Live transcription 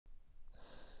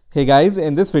Hey guys,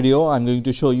 in this video I'm going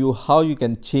to show you how you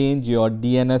can change your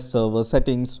DNS server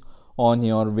settings on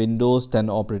your Windows 10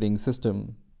 operating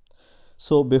system.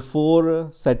 So before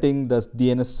setting the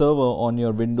DNS server on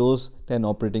your Windows 10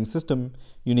 operating system,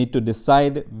 you need to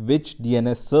decide which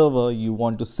DNS server you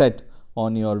want to set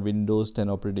on your Windows 10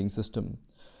 operating system.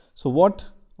 So what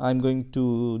I'm going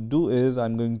to do is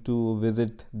I'm going to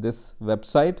visit this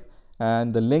website,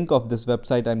 and the link of this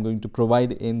website I'm going to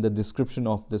provide in the description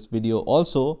of this video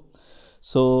also.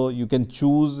 So you can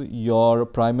choose your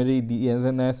primary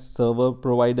DNS server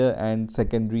provider and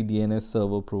secondary DNS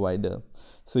server provider.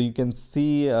 So you can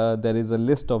see there is a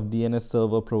list of DNS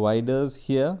server providers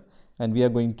here, and we are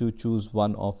going to choose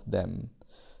one of them.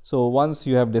 So once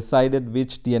you have decided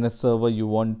which DNS server you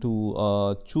want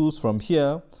to choose from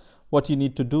here, what you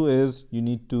need to do is you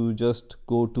need to just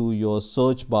go to your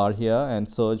search bar here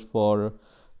and search for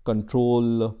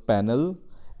control panel,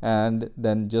 and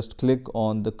then just click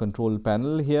on the control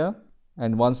panel here.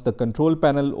 And once the control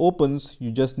panel opens,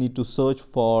 you just need to search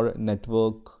for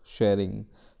network sharing.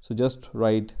 So just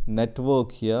write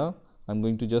network here. I'm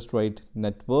going to just write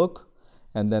network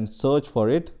and then search for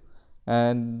it,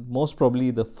 and most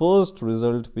probably the first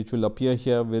result which will appear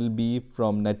here will be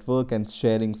from network and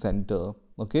sharing center.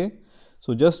 Okay,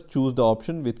 so just choose the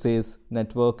option which says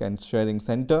network and sharing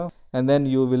center, and then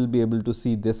you will be able to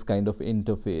see this kind of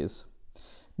interface.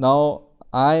 Now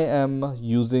I am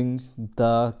using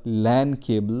the LAN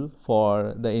cable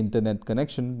for the internet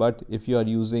connection, but if you are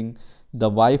using the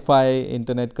Wi-Fi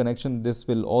internet connection, this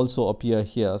will also appear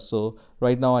here. So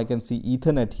right now I can see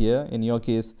Ethernet here. In your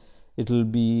case, it will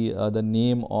be the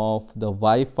name of the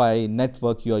Wi-Fi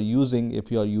network you are using if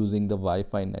you are using the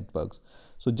Wi-Fi networks.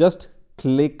 So just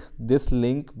click this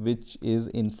link which is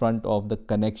in front of the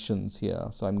connections here.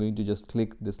 So I'm going to just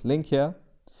click this link here,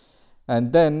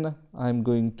 and then I'm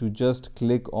going to just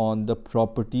click on the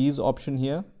properties option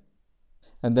here,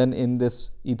 and then in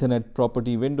this Ethernet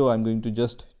property window I'm going to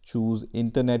just choose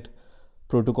Internet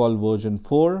Protocol version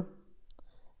 4,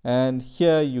 and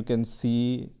here you can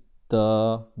see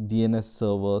the DNS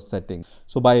server settings.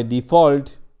 So by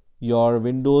default your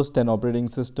Windows 10 operating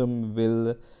system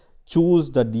will choose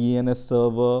the DNS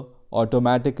server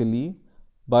automatically,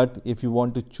 but if you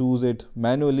want to choose it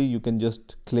manually, you can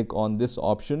just click on this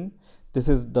option. This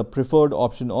is the preferred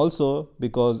option also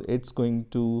because it's going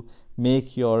to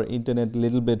make your internet a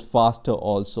little bit faster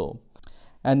also.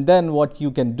 And then what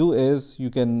you can do is you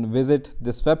can visit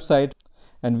this website,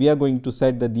 and we are going to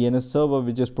set the DNS server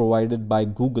which is provided by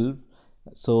Google.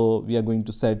 So we are going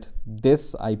to set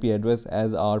this IP address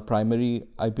as our primary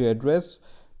IP address,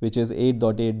 which is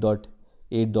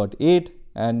 8.8.8.8,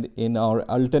 and in our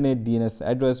alternate DNS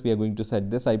address we are going to set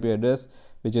this IP address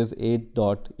which is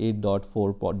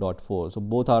 8.8.4.4. So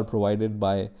both are provided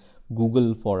by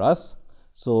Google for us.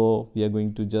 So we are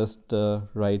going to just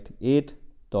write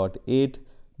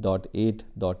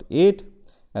 8.8.8.8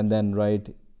 and then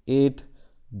write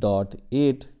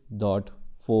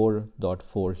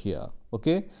 8.8.4.4 here.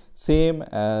 Okay, same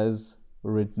as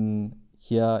written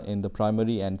here in the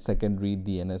primary and secondary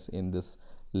DNS in this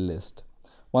list.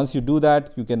 Once you do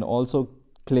that, you can also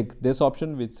click this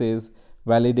option which says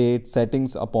validate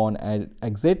settings upon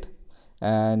exit,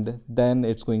 and then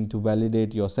it's going to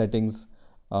validate your settings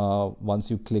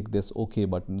once you click this OK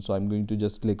button. So I'm going to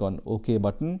just click on OK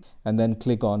button and then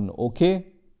click on OK,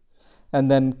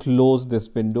 and then close this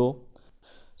window.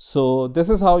 So this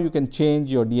is how you can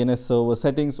change your DNS server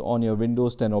settings on your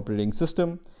Windows 10 operating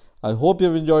system. I hope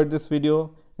you've enjoyed this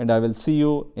video, and I will see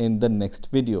you in the next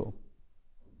video.